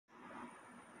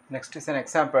Next is an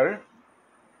example.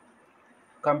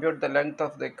 Compute the length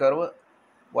of the curve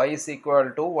y is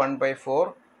equal to 1 by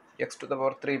 4 x to the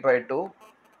power 3 by 2.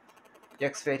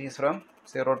 X varies from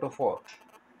 0 to 4.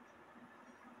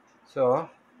 So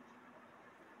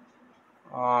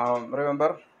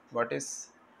remember what is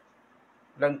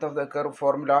length of the curve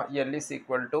formula. L is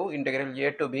equal to integral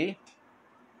a to b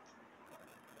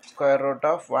square root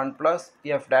of 1 plus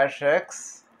f dash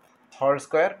x whole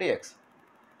square dx.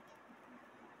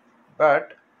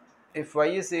 But if y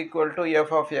is equal to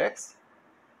f of x,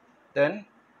 then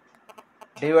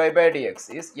dy by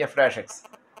dx is f dash x.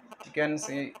 You can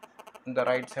see in the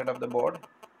right side of the board.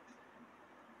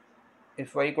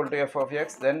 If y equal to f of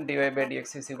x, then dy by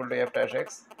dx is equal to f dash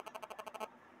x.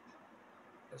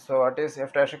 So what is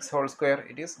f dash x whole square?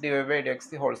 It is dy by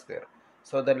dx the whole square.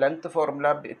 So the length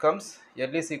formula becomes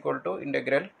L is equal to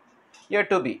integral a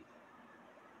to b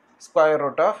square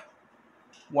root of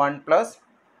 1 plus,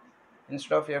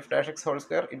 instead of f dash x whole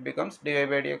square, it becomes dy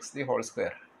by dx the whole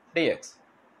square dx.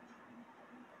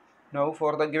 Now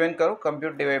for the given curve,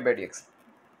 compute dy by dx.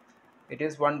 It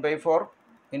is 1 by 4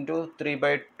 into 3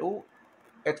 by 2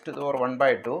 x to the power 1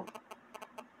 by 2.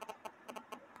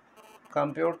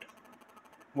 Compute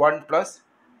 1 plus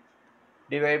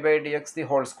dy by dx the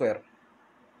whole square.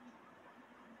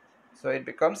 So it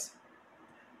becomes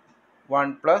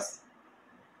 1 plus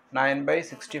 9 by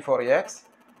 64x,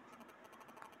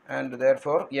 and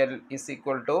therefore L is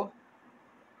equal to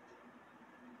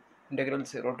integral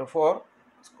 0 to 4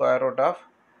 square root of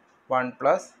 1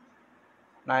 plus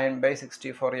 9 by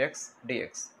 64x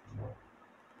dx.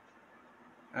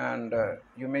 And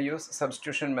you may use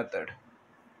substitution method.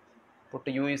 Put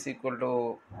u is equal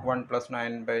to 1 plus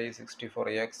 9 by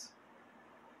 64x,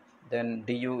 then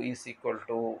du is equal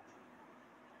to,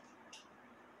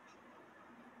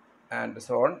 and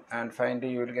so on, and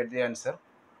finally you will get the answer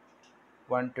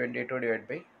 122 divided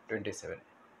by 27.